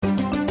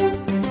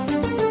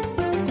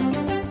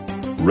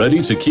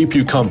ready to keep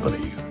you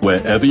company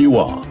wherever you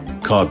are.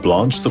 Carte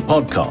Blanche, the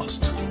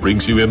podcast,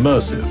 brings you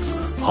immersive,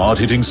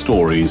 hard-hitting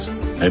stories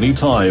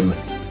anytime,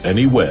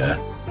 anywhere,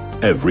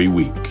 every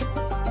week.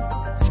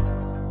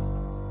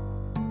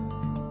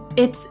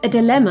 It's a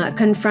dilemma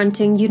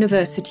confronting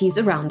universities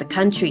around the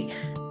country.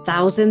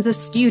 Thousands of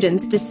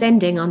students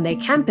descending on their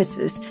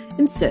campuses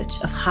in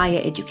search of higher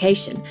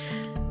education.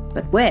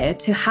 But where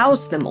to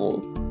house them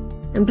all?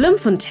 In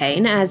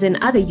Bloemfontein, as in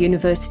other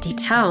university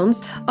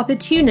towns,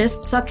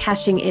 opportunists are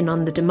cashing in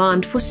on the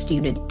demand for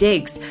student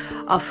digs,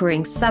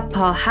 offering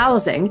subpar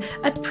housing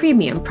at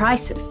premium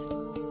prices.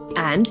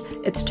 And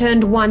it's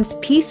turned once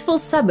peaceful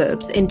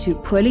suburbs into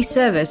poorly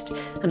serviced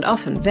and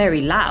often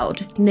very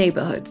loud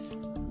neighbourhoods.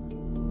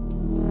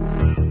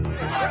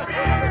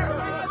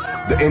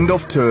 The end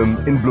of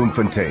term in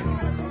Bloemfontein.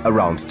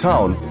 Around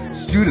town,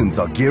 students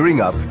are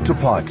gearing up to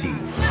party.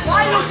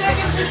 Why are you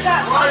taking pictures?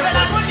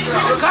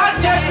 You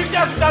can't take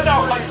pictures, stand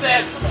up, I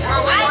said.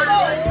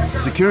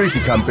 Security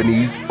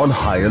companies on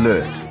high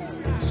alert.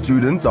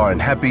 Students are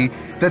unhappy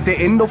that their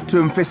end of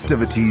term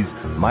festivities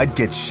might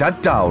get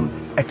shut down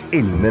at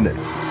any minute.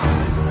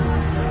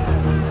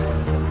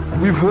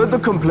 We've heard the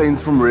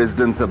complaints from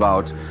residents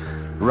about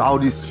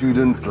rowdy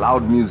students,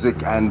 loud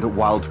music and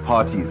wild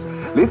parties.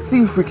 Let's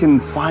see if we can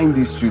find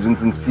these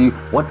students and see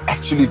what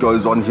actually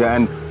goes on here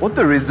and what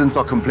the residents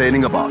are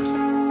complaining about.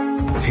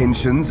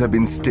 Tensions have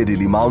been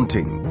steadily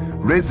mounting.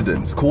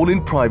 Residents call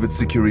in private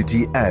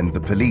security and the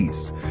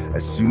police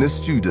as soon as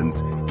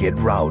students get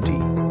rowdy.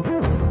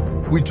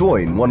 We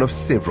join one of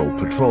several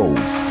patrols.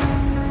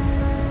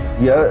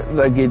 Yeah,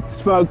 they get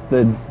smoked,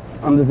 they're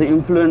under the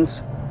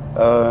influence,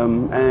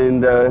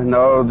 and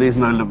now there's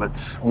no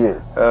limits.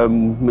 Yes.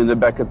 When they're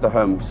back at the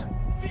homes.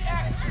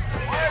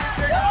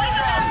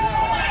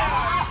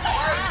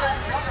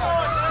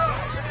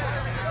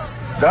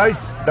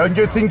 Guys, don't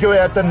you think you're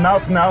at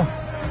enough now?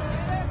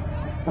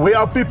 We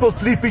are people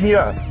sleeping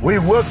here. We're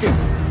working.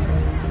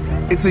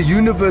 It's a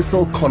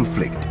universal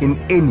conflict in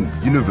any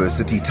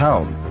university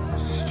town.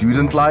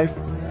 Student life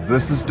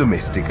versus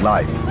domestic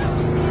life.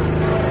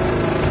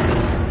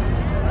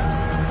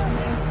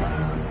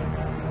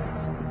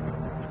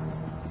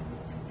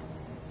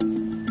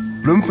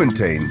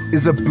 Bloemfontein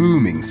is a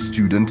booming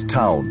student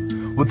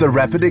town with the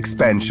rapid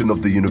expansion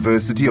of the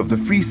University of the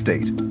Free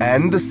State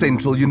and the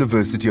Central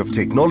University of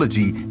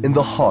Technology in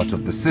the heart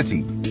of the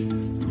city.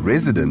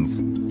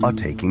 Residents are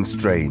taking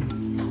strain.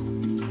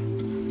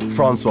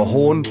 Francois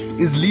Horn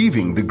is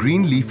leaving the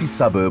green leafy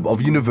suburb of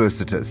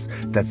Universitas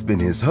that's been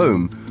his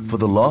home for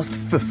the last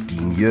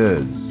 15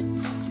 years.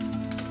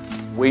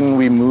 When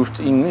we moved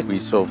in, we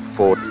sort of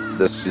thought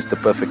this is the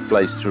perfect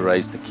place to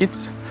raise the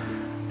kids.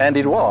 And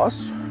it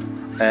was.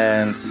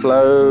 And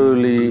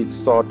slowly it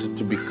started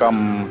to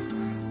become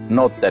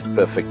not that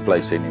perfect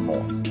place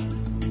anymore.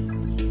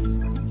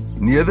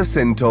 Near the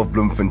center of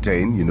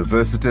Bloemfontein,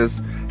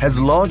 Universitas has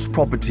large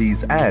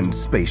properties and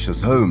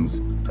spacious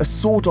homes, a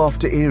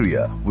sought-after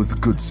area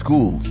with good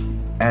schools,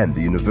 and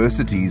the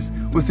universities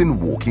within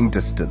walking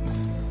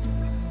distance.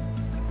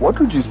 What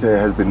would you say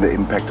has been the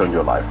impact on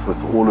your life with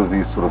all of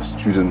these sort of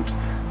student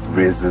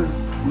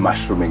reses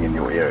mushrooming in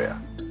your area?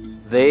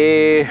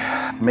 Their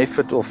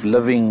method of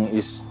living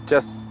is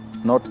just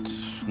not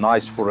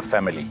nice for a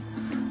family.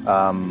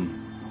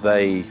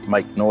 They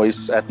make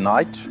noise at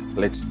night.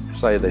 Let's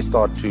say they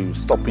start to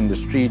stop in the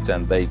street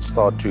and they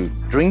start to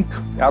drink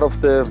out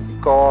of the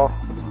car,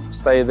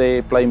 stay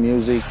there, play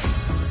music.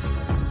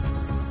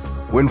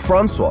 When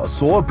Francois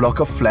saw a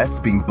block of flats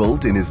being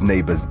built in his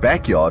neighbor's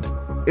backyard,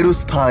 it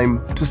was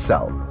time to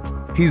sell.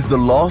 He's the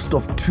last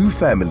of two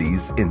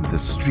families in the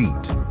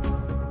street.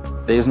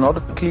 There's not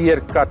a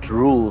clear-cut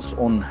rules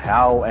on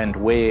how and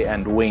where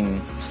and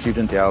when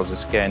student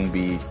houses can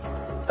be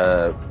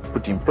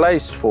put in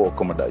place for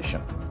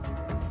accommodation.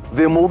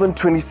 There are more than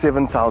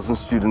 27,000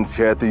 students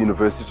here at the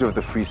University of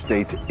the Free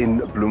State in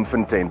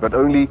Bloemfontein, but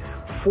only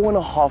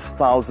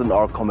 4,500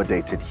 are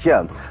accommodated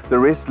here. The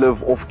rest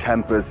live off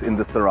campus in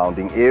the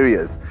surrounding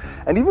areas.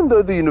 And even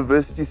though the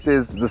university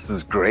says this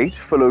is great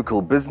for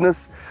local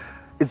business,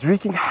 it's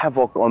wreaking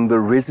havoc on the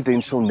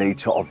residential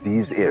nature of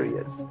these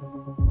areas.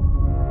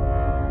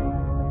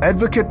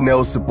 Advocate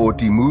Nell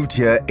Seporti moved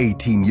here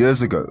 18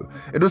 years ago.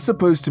 It was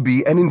supposed to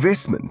be an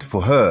investment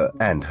for her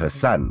and her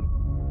son.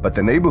 But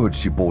the neighborhood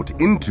she bought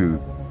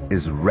into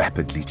is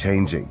rapidly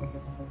changing.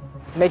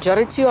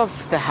 Majority of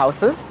the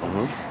houses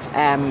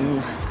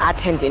are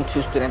turned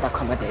into student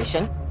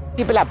accommodation.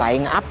 People are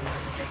buying up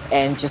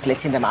and just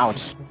letting them out.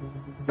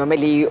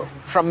 Normally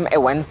from a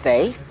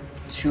Wednesday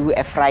to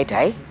a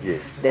Friday,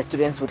 the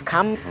students would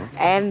come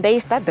and they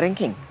start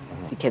drinking.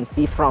 You can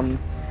see from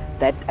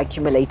that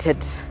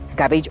accumulated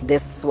garbage.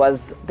 This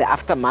was the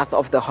aftermath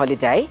of the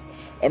holiday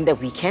and the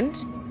weekend.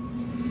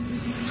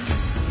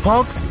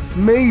 Parks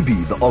may be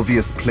the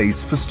obvious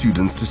place for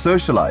students to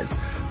socialize,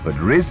 but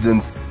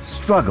residents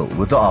struggle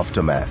with the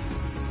aftermath.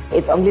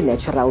 It's only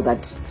natural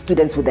that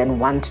students would then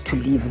want to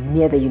live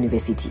near the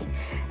university.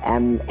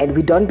 And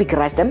we don't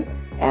begrudge them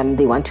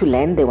They want to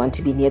learn, they want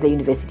to be near the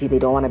university, they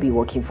don't want to be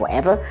working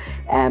forever.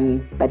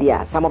 But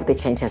yeah, some of the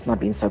change has not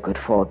been so good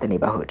for the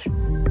neighborhood.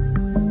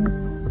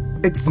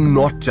 It's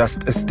not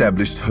just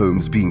established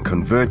homes being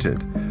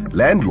converted.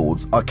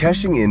 Landlords are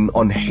cashing in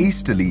on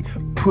hastily,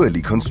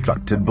 poorly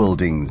constructed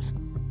buildings.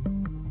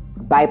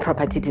 Buy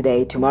property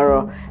today,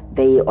 tomorrow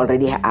they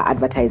already are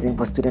advertising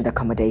for student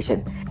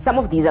accommodation. Some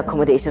of these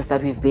accommodations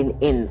that we've been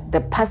in,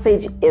 the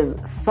passage is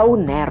so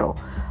narrow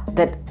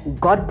that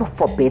God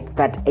forbid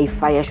that a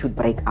fire should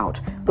break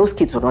out. Those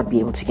kids will not be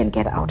able to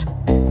get out.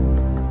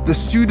 The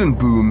student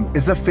boom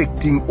is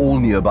affecting all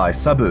nearby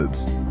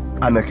suburbs.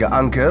 Anneke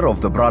Anker of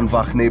the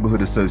Bloemfontein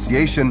Neighbourhood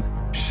Association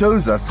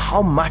shows us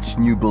how much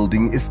new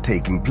building is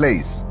taking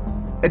place.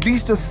 At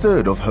least a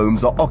third of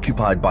homes are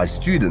occupied by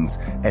students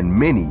and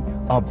many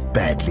are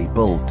badly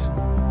built.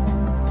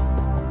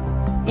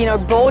 You know,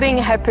 building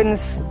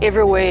happens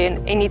everywhere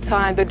and any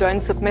time they don't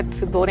submit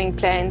to building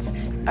plans.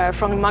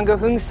 From the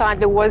Mangaung side,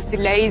 there was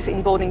delays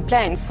in building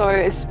plans. So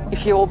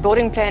if your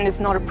building plan is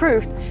not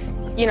approved,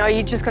 you know,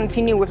 you just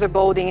continue with the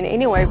building in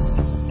any way.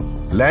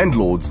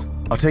 Landlords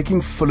are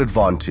taking full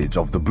advantage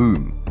of the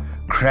boom,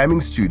 cramming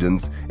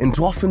students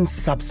into often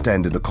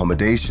substandard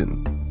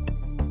accommodation.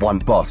 One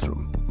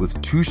bathroom with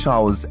 2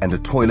 showers and a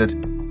toilet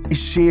is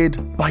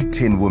shared by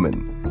 10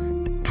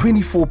 women.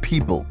 24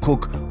 people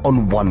cook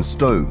on one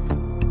stove.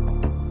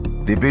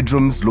 Their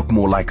bedrooms look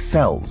more like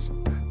cells,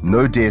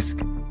 no desk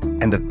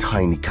and a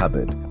tiny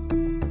cupboard.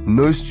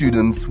 No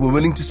students were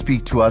willing to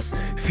speak to us,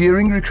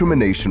 fearing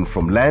recrimination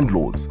from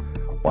landlords,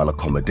 while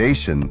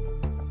accommodation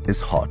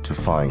is hard to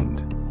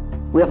find.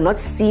 We have not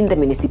seen the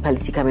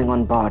municipality coming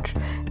on board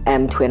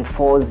to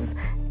enforce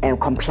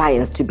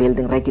compliance to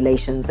building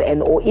regulations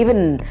or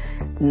even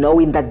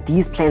knowing that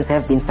these plans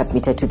have been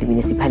submitted to the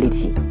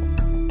municipality.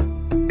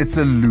 It's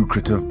a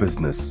lucrative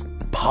business.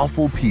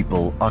 Powerful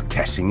people are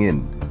cashing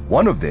in.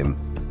 One of them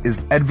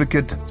is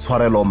Advocate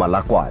Tshwarelo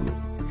Malakwani.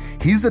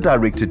 He's the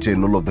Director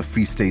General of the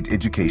Free State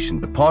Education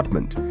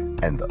Department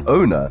and the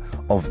owner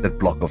of that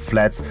block of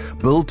flats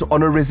built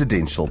on a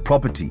residential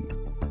property.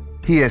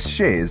 He has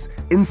shares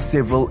in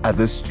several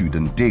other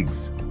student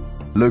digs.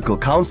 Local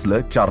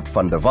councillor Chart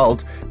van der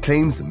Walt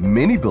claims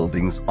many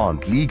buildings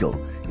aren't legal,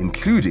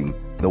 including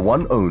the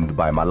one owned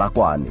by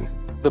Malakwani.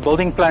 The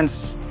building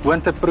plans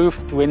weren't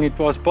approved when it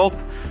was built.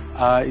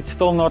 It's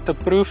still not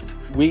approved.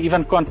 We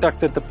even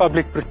contacted the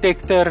public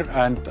protector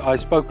and I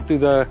spoke to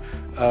the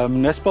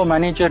municipal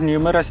manager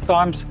numerous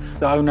times.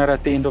 The owner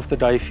at the end of the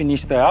day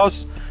finished the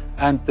house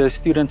and the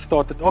students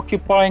started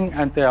occupying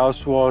and the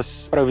house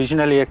was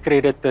provisionally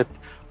accredited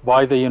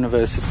by the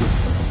university.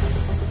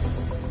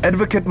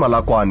 Advocate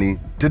Malakwani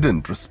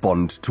didn't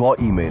respond to our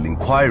email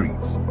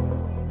inquiries.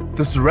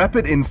 This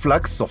rapid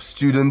influx of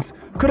students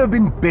could have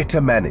been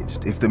better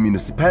managed if the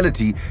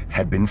municipality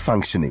had been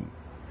functioning.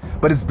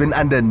 But it's been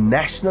under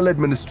national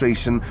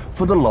administration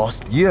for the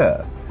last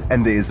year,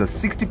 and there is a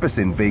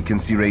 60%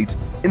 vacancy rate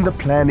in the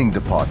planning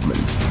department.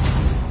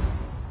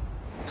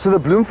 So the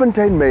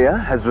Bloemfontein mayor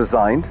has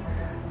resigned.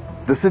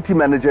 The city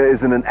manager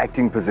is in an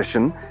acting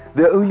position.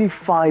 There are only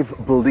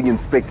 5 building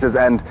inspectors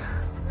and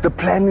the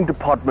planning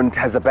department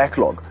has a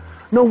backlog.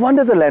 No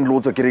wonder the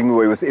landlords are getting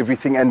away with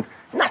everything and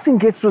nothing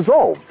gets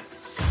resolved.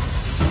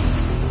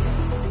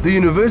 The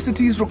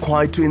university is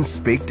required to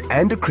inspect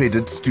and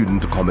accredit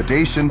student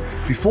accommodation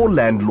before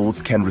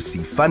landlords can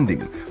receive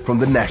funding from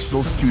the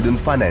National Student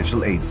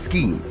Financial Aid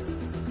Scheme.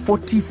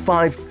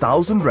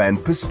 45,000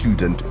 Rand per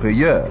student per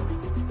year.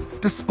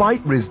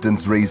 Despite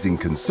residents raising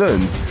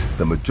concerns,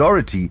 the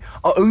majority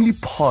are only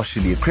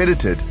partially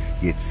accredited,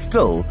 yet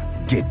still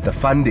get the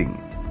funding.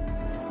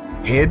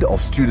 Head of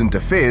Student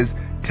Affairs,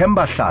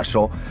 Themba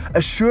Hlasho,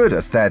 assured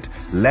us that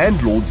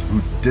landlords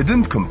who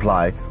didn't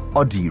comply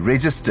are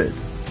deregistered.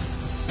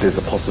 There's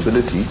a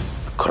possibility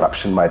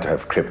corruption might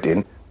have crept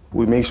in.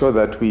 We make sure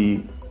that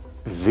we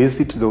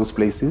visit those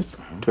places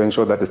to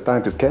ensure that the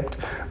standard is kept.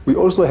 We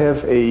also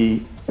have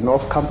an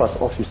off-campus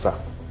officer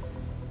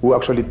who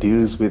actually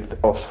deals with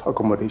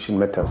off-accommodation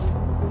matters.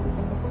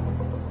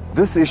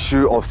 This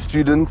issue of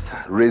students,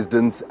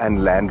 residents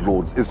and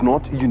landlords is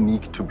not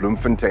unique to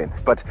Bloemfontein,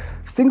 but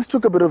things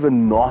took a bit of a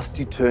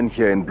nasty turn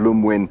here in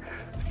Bloem when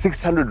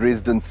 600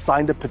 residents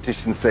signed a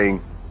petition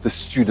saying the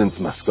students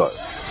must go.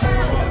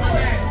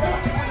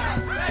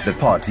 The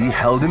party,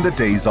 held in the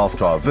days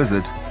after our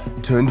visit,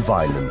 turned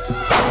violent.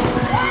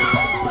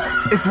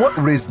 It's what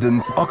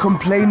residents are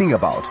complaining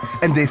about,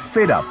 and they're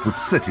fed up with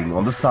sitting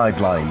on the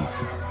sidelines.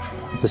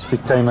 This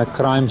became a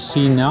crime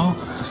scene now.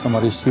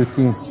 Somebody's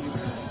shooting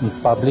in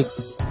public.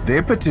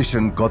 Their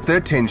petition got the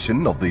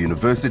attention of the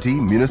university,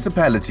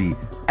 municipality,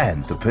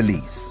 and the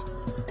police.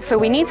 So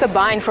we need the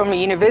buy-in from the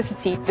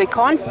university. They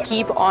can't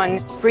keep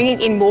on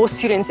bringing in more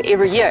students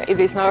every year if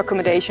there's no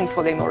accommodation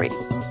for them already.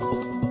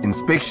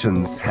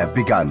 Inspections have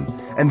begun,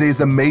 and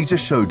there's a major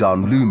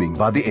showdown looming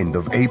by the end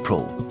of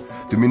April.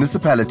 The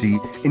municipality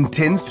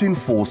intends to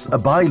enforce a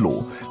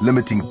bylaw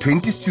limiting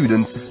 20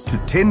 students to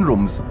 10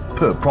 rooms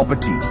per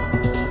property.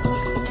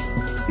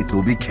 It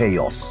will be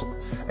chaos.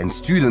 and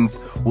students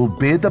will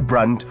bear the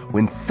brunt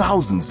when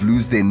thousands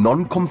lose their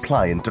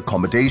non-compliant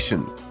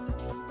accommodation.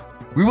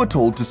 We were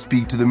told to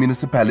speak to the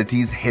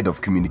municipality's head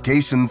of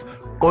communications,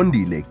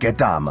 Kondile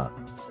Ketama,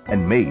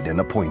 and made an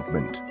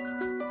appointment.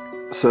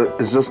 So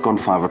it's just gone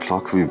 5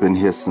 o'clock. We've been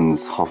here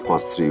since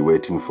 3:30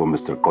 waiting for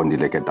Mr.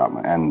 Kondile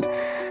Ketama, and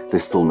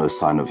there's still no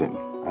sign of him.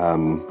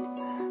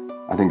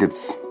 I think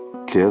it's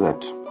clear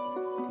that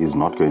he's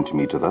not going to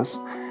meet with us,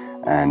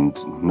 and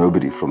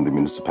nobody from the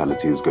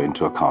municipality is going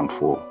to account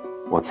for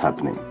what's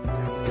happening.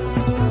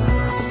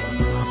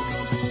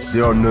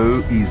 There are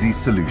no easy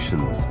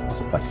solutions,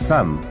 but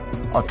some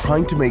are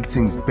trying to make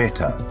things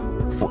better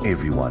for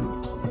everyone.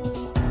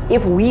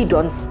 If we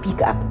don't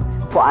speak up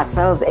for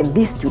ourselves and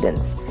these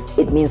students,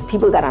 it means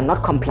people that are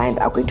not compliant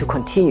are going to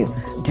continue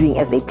doing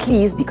as they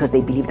please because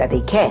they believe that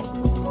they care.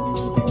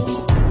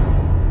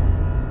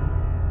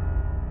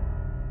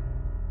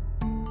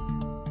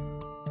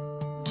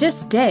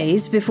 Just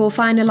days before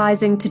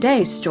finalizing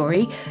today's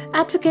story,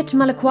 Advocate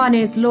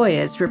Malekwane's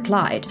lawyers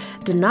replied,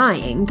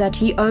 denying that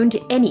he owned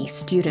any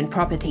student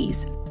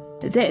properties.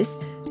 This,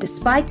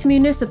 despite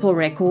municipal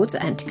records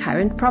and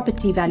current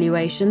property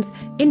valuations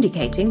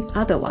indicating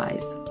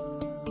otherwise.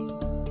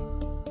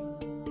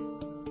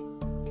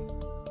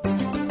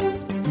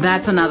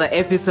 That's another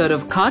episode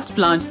of Carte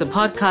Blanche, the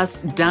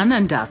podcast, done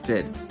and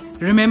dusted.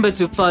 Remember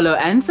to follow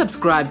and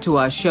subscribe to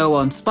our show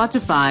on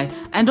Spotify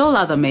and all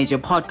other major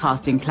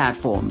podcasting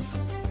platforms.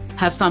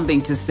 Have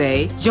something to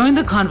say? Join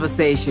the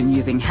conversation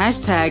using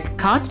hashtag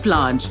Carte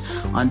Blanche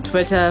on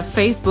Twitter,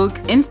 Facebook,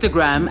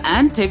 Instagram,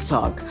 and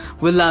TikTok.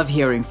 We love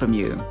hearing from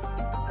you.